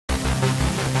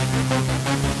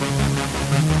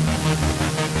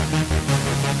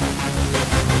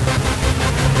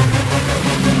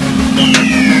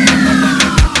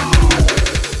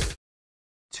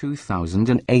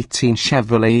2018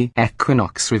 Chevrolet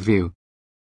Equinox review.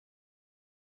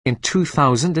 In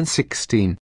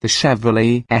 2016, the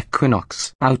Chevrolet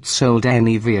Equinox outsold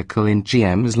any vehicle in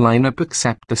GM's lineup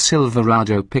except the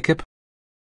Silverado pickup.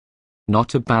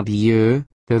 Not a bad year,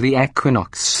 though the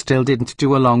Equinox still didn't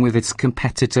do along with its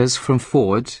competitors from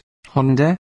Ford,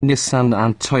 Honda, Nissan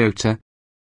and Toyota.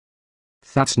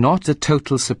 That's not a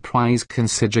total surprise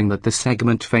considering that the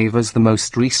segment favors the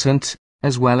most recent,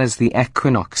 as well as the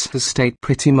Equinox has stayed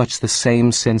pretty much the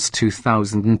same since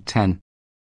 2010.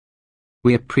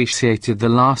 We appreciated the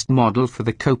last model for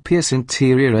the copious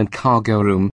interior and cargo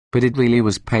room, but it really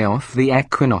was payoff. The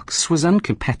Equinox was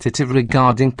uncompetitive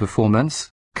regarding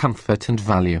performance, comfort and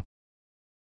value.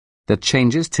 The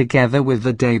changes together with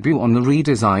the debut on the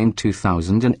redesigned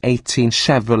 2018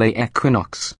 Chevrolet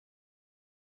Equinox.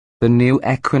 The new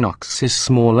Equinox is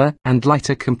smaller and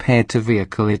lighter compared to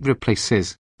vehicle it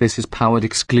replaces. This is powered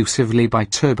exclusively by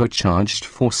turbocharged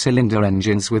 4-cylinder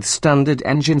engines with standard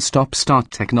engine stop-start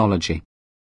technology.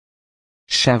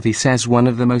 Chevy says one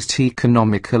of the most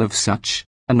economical of such,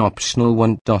 an optional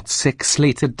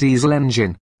 1.6-litre diesel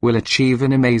engine, will achieve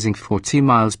an amazing 40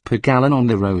 miles per gallon on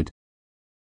the road.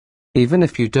 Even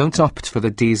if you don't opt for the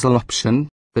diesel option,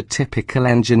 the typical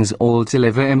engines all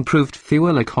deliver improved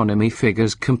fuel economy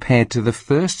figures compared to the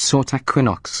first-sort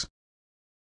Equinox.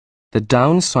 The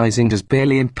downsizing has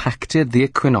barely impacted the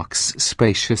Equinox's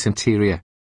spacious interior.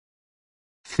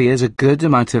 There's a good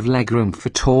amount of legroom for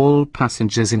tall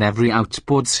passengers in every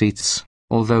outboard seats,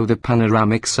 although the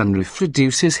panoramic sunroof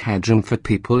reduces headroom for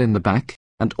people in the back,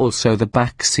 and also the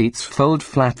back seats fold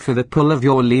flat for the pull of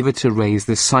your lever to raise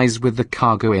the size with the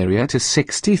cargo area to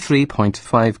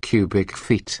 63.5 cubic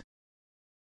feet.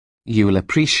 You'll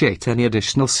appreciate any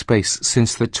additional space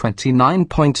since the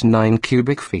 29.9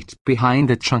 cubic feet behind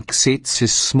the trunk seats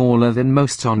is smaller than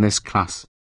most on this class.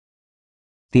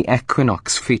 The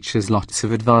Equinox features lots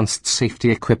of advanced safety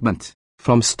equipment,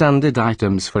 from standard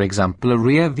items for example a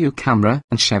rear-view camera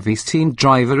and Chevy's Teen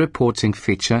Driver reporting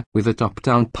feature with a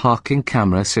top-down parking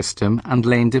camera system and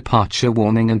lane departure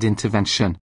warning and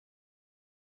intervention.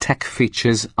 Tech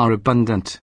features are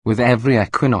abundant, with every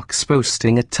Equinox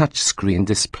boasting a touchscreen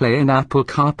display and Apple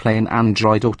CarPlay and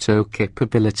Android Auto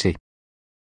capability.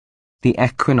 The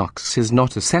Equinox is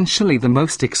not essentially the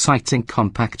most exciting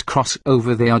compact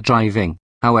crossover they are driving,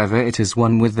 however it is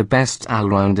one with the best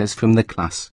all-rounders from the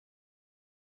class.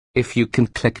 If you can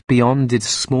click beyond its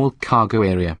small cargo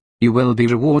area, you will be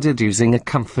rewarded using a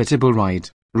comfortable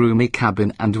ride, roomy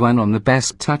cabin and one on the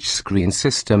best touchscreen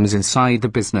systems inside the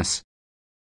business.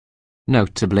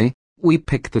 Notably, we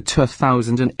picked the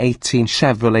 2018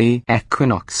 Chevrolet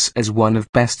Equinox as one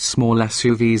of best small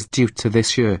SUVs due to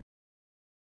this year.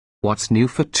 What's new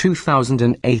for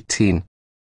 2018?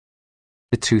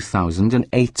 The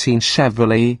 2018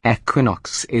 Chevrolet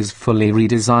Equinox is fully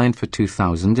redesigned for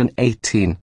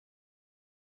 2018.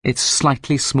 It's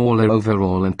slightly smaller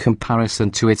overall in comparison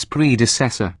to its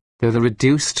predecessor, though the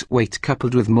reduced weight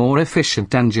coupled with more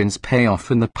efficient engines pay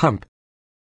off in the pump.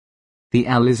 The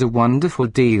L is a wonderful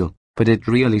deal, but it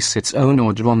really sits own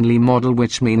order-only model,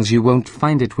 which means you won't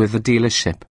find it with the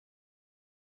dealership.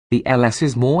 The LS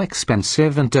is more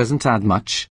expensive and doesn't add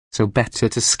much, so better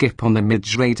to skip on the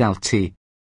mid-grade LT.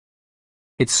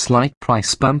 Its slight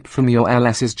price bump from your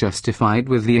LS is justified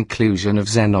with the inclusion of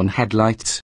xenon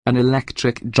headlights, an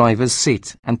electric driver's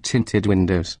seat and tinted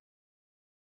windows.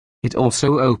 It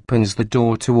also opens the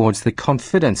door towards the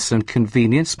confidence and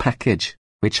convenience package,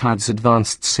 which adds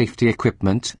advanced safety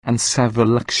equipment and several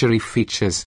luxury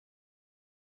features.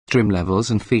 Trim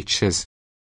levels and features.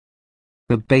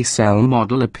 The base L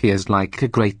model appears like a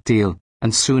great deal,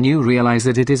 and soon you realize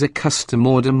that it is a custom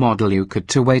order model you could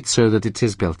to wait so that it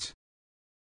is built.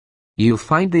 You'll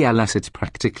find the LS at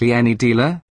practically any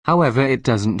dealer, however it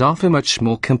doesn't offer much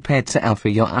more compared to L for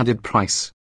your added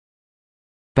price.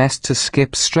 Best to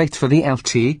skip straight for the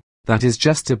LT, that is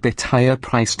just a bit higher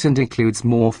priced and includes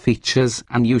more features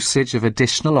and usage of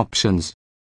additional options.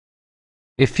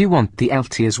 If you want the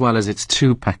LT as well as its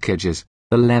two packages,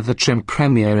 the leather trim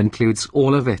Premier includes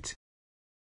all of it.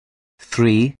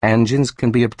 3 engines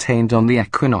can be obtained on the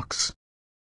Equinox.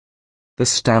 The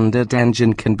standard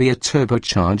engine can be a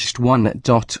turbocharged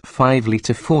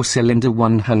 1.5-litre 4-cylinder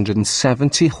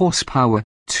 170 horsepower,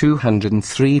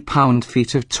 203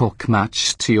 pound-feet of torque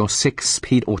matched to your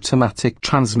 6-speed automatic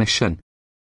transmission.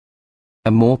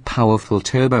 A more powerful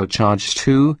turbocharged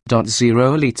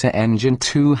 2.0-litre engine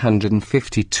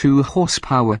 252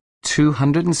 horsepower,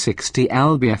 260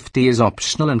 lb-ft is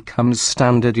optional and comes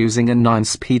standard using a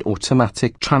 9-speed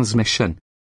automatic transmission.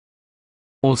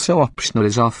 Also optional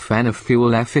is our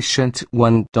fuel-efficient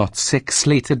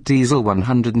 1.6-litre diesel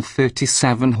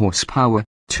 137 horsepower,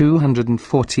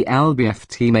 240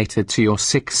 lb-ft mated to your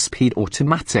 6-speed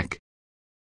automatic.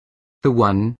 The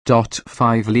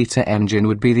 1.5-litre engine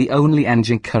would be the only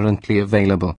engine currently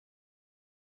available.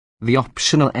 The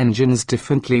optional engines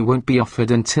differently won't be offered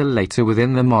until later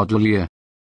within the model year.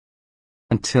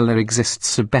 Until there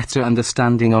exists a better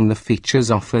understanding on the features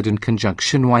offered in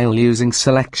conjunction while using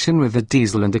selection with a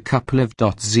diesel and a couple of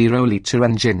 0.0-litre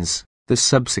engines, the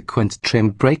subsequent trim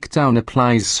breakdown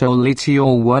applies solely to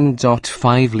your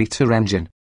 1.5-litre engine.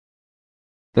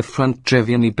 The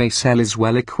front-driven base L is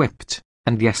well equipped,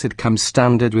 and yes, it comes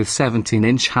standard with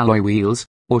 17-inch alloy wheels,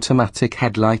 automatic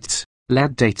headlights,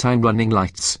 LED daytime running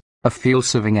lights, a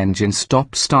fuel-saving engine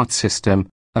stop-start system,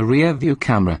 a rear-view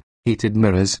camera, heated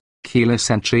mirrors, keyless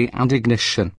entry and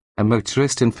ignition, a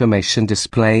motorist information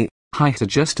display,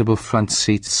 height-adjustable front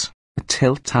seats, a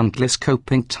tilt and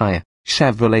telescoping tyre,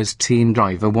 Chevrolet's teen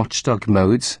driver watchdog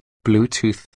modes,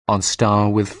 Bluetooth,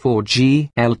 OnStar with 4G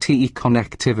LTE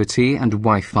connectivity and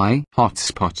Wi-Fi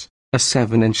hotspot, a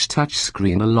 7-inch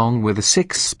touchscreen along with a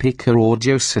 6-speaker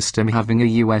audio system having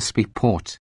a USB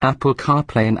port, Apple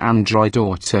CarPlay and Android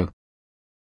Auto.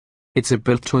 It's a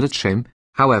built-to-order trim,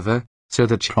 however, so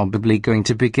that you're probably going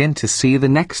to begin to see the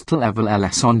next level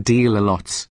LS on dealer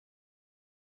lots.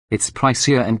 It's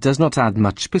pricier and does not add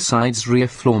much besides rear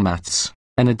floor mats,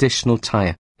 an additional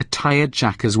tyre, a tyre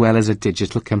jack as well as a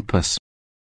digital compass.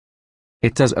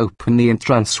 It does open the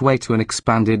entranceway to an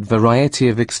expanded variety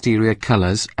of exterior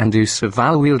colours and use of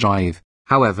all-wheel drive,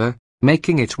 however,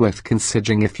 making it worth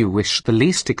considering if you wish the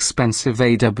least expensive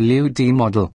AWD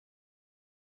model.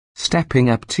 Stepping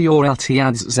up to your LT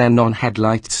adds xenon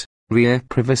headlights, rear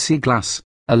privacy glass,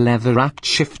 a leather-wrapped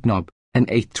shift knob, an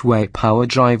 8-way power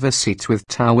driver seat with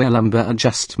tower lumbar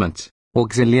adjustment,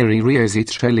 auxiliary rear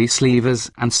seat release levers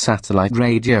and satellite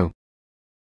radio.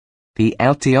 The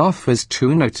LT offers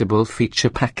 2 notable feature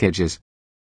packages.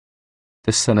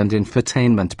 The Sun and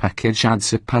Infotainment package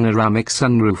adds a panoramic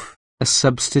sunroof, a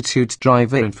substitute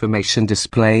driver information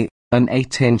display, an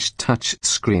 8-inch touch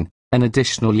screen, an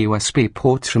additional USB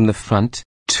port from the front,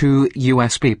 2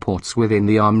 USB ports within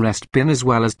the armrest bin as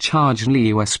well as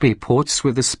charge-only USB ports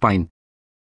with a spine.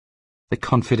 The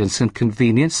Confidence and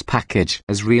Convenience package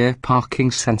has rear parking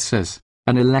sensors,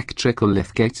 an electrical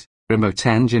liftgate, remote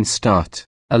engine start,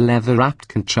 a leather-wrapped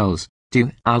controls,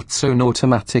 dual-zone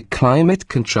automatic climate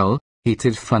control,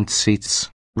 heated front seats,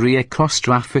 rear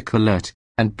cross-traffic alert,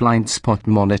 and blind spot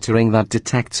monitoring that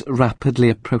detects rapidly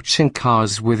approaching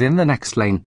cars within the next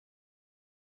lane.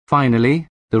 Finally,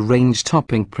 the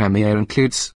range-topping Premier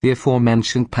includes the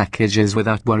aforementioned packages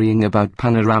without worrying about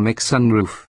panoramic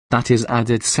sunroof, that is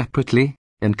added separately,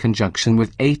 in conjunction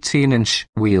with 18-inch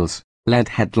wheels, LED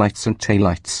headlights and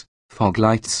taillights, fog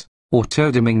lights,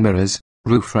 auto-dimming mirrors,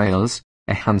 roof rails,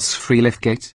 a hands-free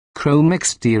liftgate, chrome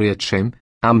exterior trim,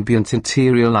 ambient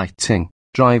interior lighting,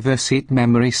 driver seat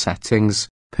memory settings,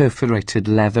 perforated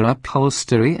leather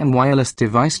upholstery and wireless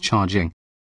device charging.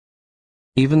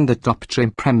 Even the top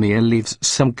trim Premier leaves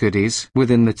some goodies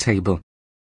within the table.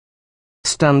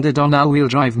 Standard on all-wheel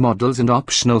drive models and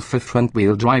optional for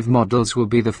front-wheel drive models will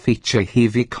be the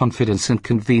feature-heavy Confidence and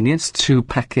Convenience 2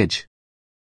 package.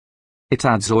 It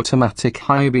adds automatic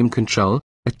high-beam control,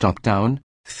 a top-down,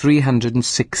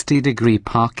 360-degree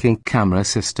parking camera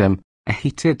system, a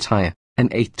heated tyre, an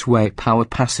 8-way power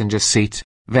passenger seat,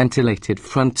 ventilated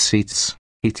front seats,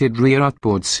 heated rear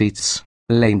outboard seats,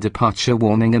 lane departure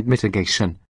warning and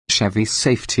mitigation, Chevy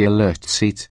safety alert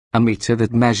seat, a meter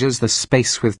that measures the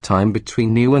space with time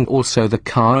between you and also the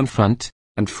car in front,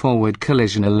 and forward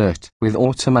collision alert with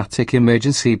automatic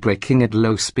emergency braking at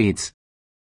low speeds.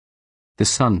 The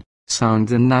Sun,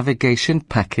 Sound and Navigation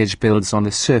package builds on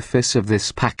the surface of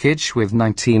this package with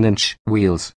 19-inch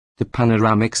wheels, the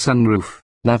panoramic sunroof,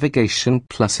 navigation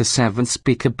plus a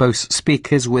 7-speaker Bose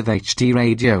speakers with HD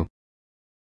radio.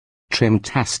 Trim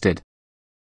tested.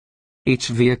 Each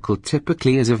vehicle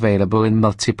typically is available in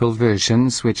multiple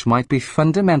versions which might be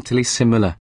fundamentally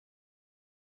similar.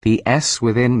 The S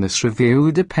within this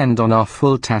review depend on our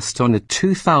full test on the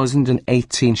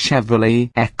 2018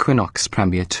 Chevrolet Equinox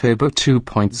Premier Turbo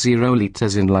 2.0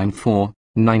 liters inline 4,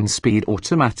 9-speed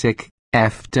automatic,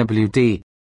 FWD.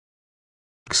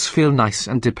 Feel nice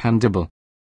and dependable.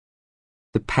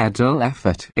 The pedal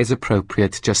effort is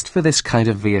appropriate just for this kind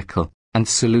of vehicle, and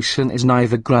solution is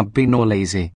neither grubby nor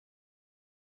lazy.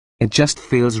 It just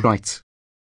feels right.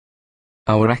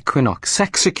 Our Equinox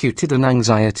executed an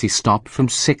anxiety stop from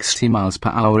 60 miles per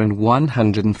hour in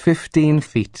 115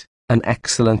 feet, an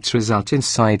excellent result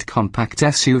inside compact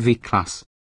SUV class.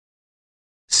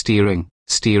 Steering,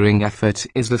 Steering effort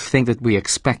is the thing that we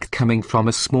expect coming from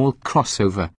a small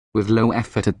crossover, with low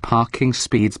effort at parking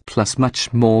speeds plus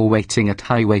much more weighting at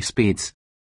highway speeds.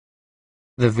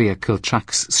 The vehicle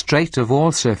tracks straight of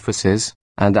all surfaces,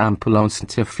 and ample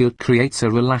on-center feel creates a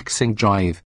relaxing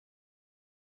drive.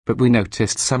 But we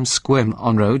noticed some squirm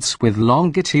on roads with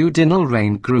longitudinal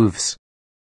rain grooves.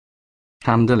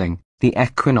 Handling: the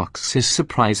Equinox is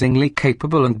surprisingly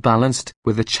capable and balanced,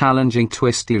 with a challenging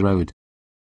twisty road.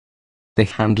 The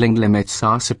handling limits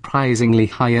are surprisingly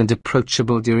high and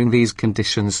approachable during these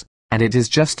conditions, and it is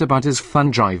just about as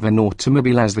fun drive an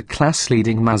automobile as the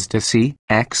class-leading Mazda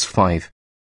CX-5.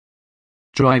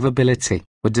 Drivability: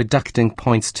 we're deducting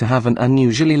points to have an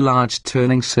unusually large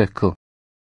turning circle.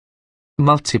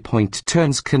 Multi-point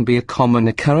turns can be a common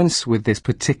occurrence with this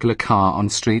particular car on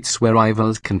streets where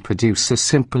rivals can produce a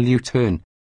simple U-turn.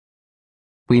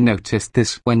 We noticed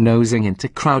this when nosing into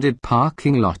crowded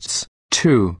parking lots,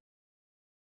 too.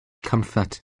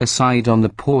 Comfort: aside on the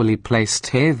poorly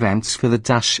placed air vents for the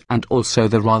dash and also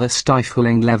the rather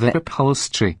stifling leather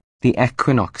upholstery, the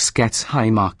Equinox gets high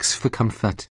marks for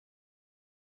comfort.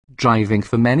 Driving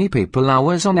for many people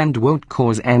hours on end won't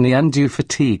cause any undue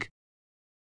fatigue.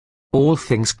 All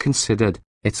things considered,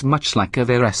 it's much like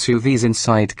other SUVs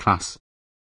inside class.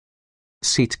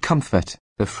 Seat comfort: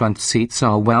 the front seats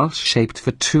are well shaped for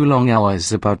 2 long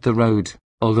hours about the road,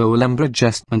 although lumbar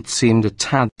adjustment seemed a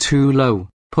tad too low,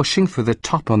 pushing for the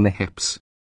top on the hips.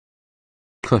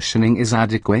 Cushioning is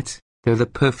adequate, though the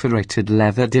perforated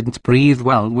leather didn't breathe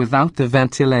well without the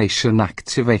ventilation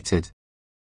activated.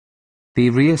 The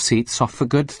rear seats offer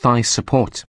good thigh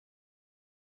support.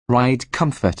 Ride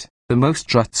comfort: the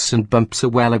most ruts and bumps are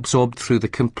well absorbed through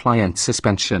the compliant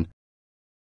suspension.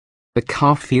 The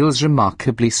car feels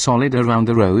remarkably solid around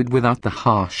the road without the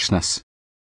harshness.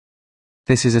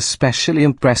 This is especially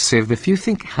impressive if you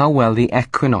think how well the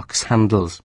Equinox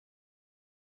handles.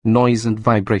 Noise and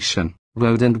vibration: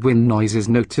 road and wind noise is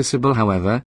noticeable,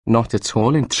 however, not at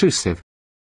all intrusive.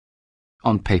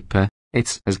 On paper,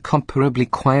 it's as comparably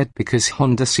quiet because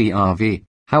Honda CR-V,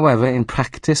 however in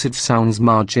practice it sounds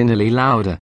marginally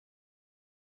louder.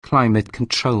 Climate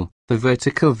control: the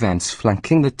vertical vents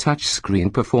flanking the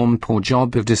touchscreen perform a poor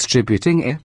job of distributing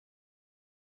air.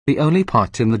 The only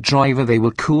part in the driver they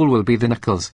will cool will be the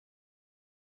knuckles.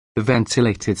 The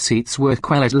ventilated seats work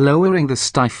well at lowering the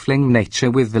stifling nature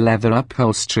with the leather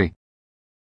upholstery.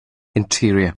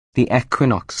 Interior: the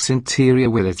Equinox interior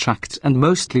will attract and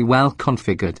mostly well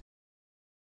configured.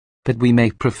 But we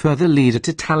may prefer the leader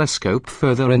to telescope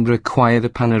further and require the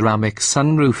panoramic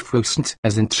sunroof wasn't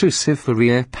as intrusive for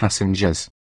rear passengers.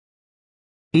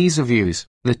 Ease of use: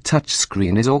 the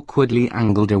touchscreen is awkwardly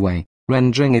angled away,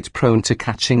 rendering it prone to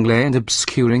catching glare and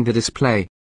obscuring the display.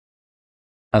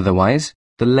 Otherwise,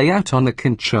 the layout on the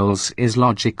controls is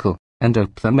logical, and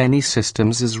open many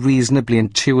systems is reasonably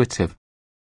intuitive.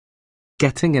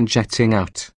 Getting and jetting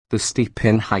out: the steep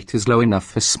in height is low enough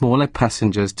for smaller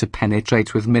passengers to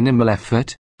penetrate with minimal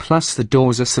effort, plus the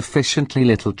doors are sufficiently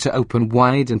little to open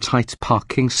wide and tight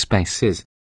parking spaces.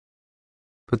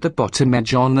 But the bottom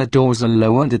edge on the doors are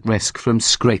low and at risk from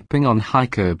scraping on high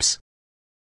curbs.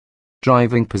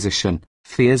 Driving position: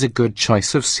 there's a good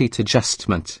choice of seat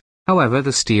adjustment, however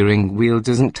the steering wheel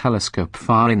doesn't telescope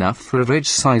far enough for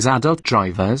average-size adult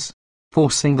drivers,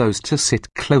 forcing those to sit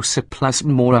closer plus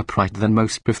more upright than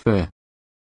most prefer.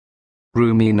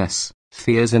 Roominess: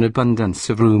 there's an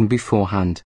abundance of room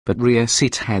beforehand, but rear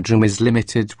seat headroom is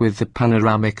limited with the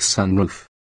panoramic sunroof.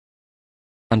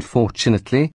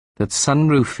 Unfortunately, that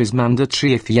sunroof is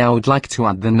mandatory if you would like to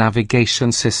add the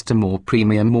navigation system or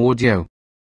premium audio.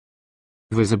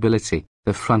 Visibility: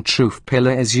 the front roof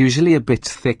pillar is usually a bit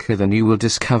thicker than you will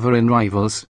discover in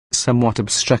rivals, somewhat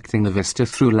obstructing the vista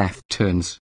through left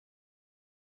turns.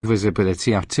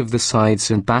 Visibility out of the sides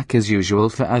and back is usual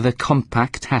for other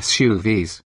compact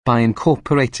SUVs, by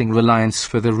incorporating reliance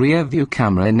for the rear view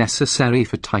camera necessary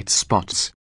for tight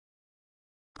spots.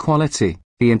 Quality: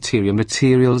 the interior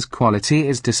materials quality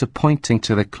is disappointing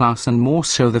to the class, and more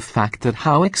so the fact that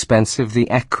how expensive the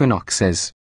Equinox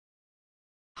is.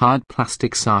 Hard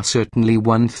plastics are certainly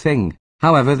one thing,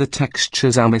 however the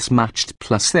textures are mismatched,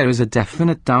 plus there is a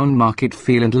definite down-market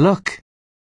feel and look.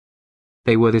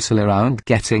 They were this all around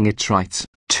getting it right,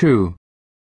 too.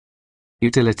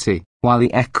 Utility: while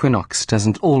the Equinox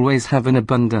doesn't always have an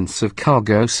abundance of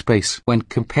cargo space when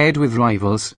compared with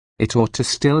rivals, it ought to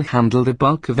still handle the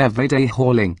bulk of everyday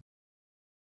hauling.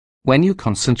 When you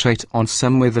concentrate on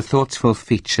some with the thoughtful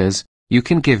features, you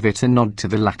can give it a nod to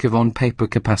the lack of on-paper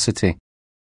capacity.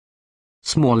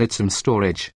 Small item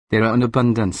storage: there are an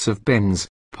abundance of bins,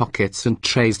 pockets and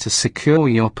trays to secure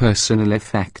your personal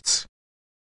effects.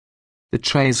 The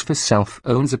trays for cell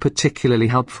phones are particularly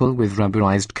helpful with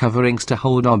rubberized coverings to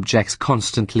hold objects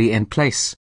constantly in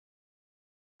place.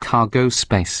 Cargo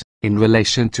space. In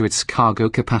relation to its cargo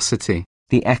capacity,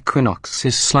 the Equinox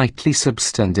is slightly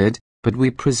substandard, but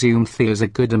we presume there's a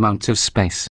good amount of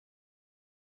space.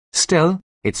 Still,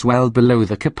 it's well below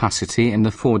the capacity in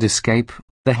the Ford Escape,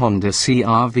 the Honda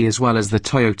CR-V as well as the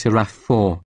Toyota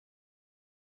RAV4.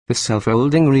 The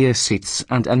self-folding rear seats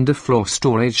and underfloor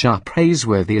storage are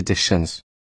praiseworthy additions.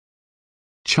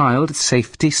 Child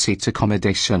safety seat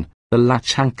accommodation. The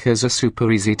latch anchors are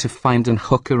super easy to find and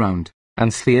hook around,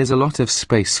 and there's a lot of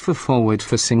space for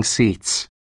forward-facing seats.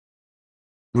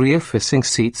 Rear-facing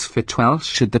seats fit well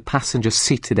should the passenger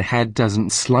seated ahead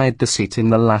doesn't slide the seat in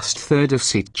the last third of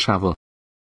seat travel.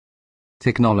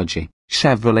 Technology.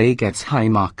 Chevrolet gets high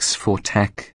marks for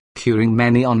tech, curing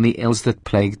many on the ills that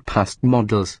plagued past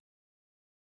models.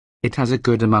 It has a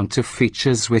good amount of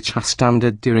features which are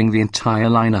standard during the entire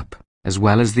lineup, as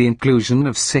well as the inclusion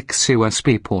of 6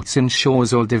 USB ports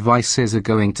ensures all devices are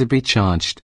going to be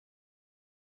charged.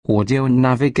 Audio and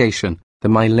navigation. The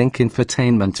MyLink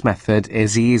infotainment method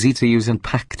is easy to use and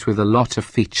packed with a lot of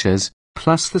features,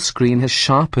 plus the screen has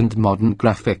sharp and modern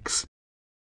graphics.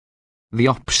 The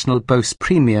optional Bose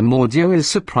Premium audio is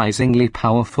surprisingly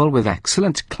powerful with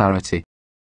excellent clarity.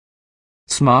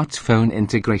 Smartphone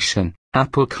integration.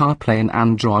 Apple CarPlay and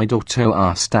Android Auto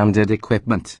are standard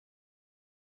equipment.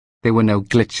 There were no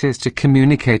glitches to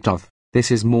communicate of.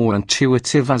 This is more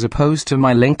intuitive as opposed to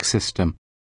MyLink system.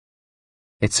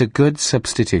 It's a good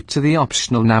substitute to the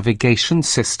optional navigation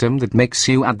system that makes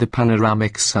you add the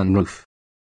panoramic sunroof.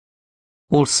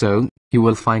 Also, you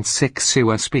will find 6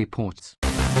 USB ports.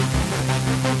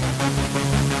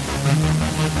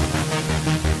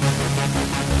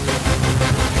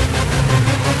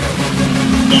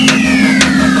 Yeah.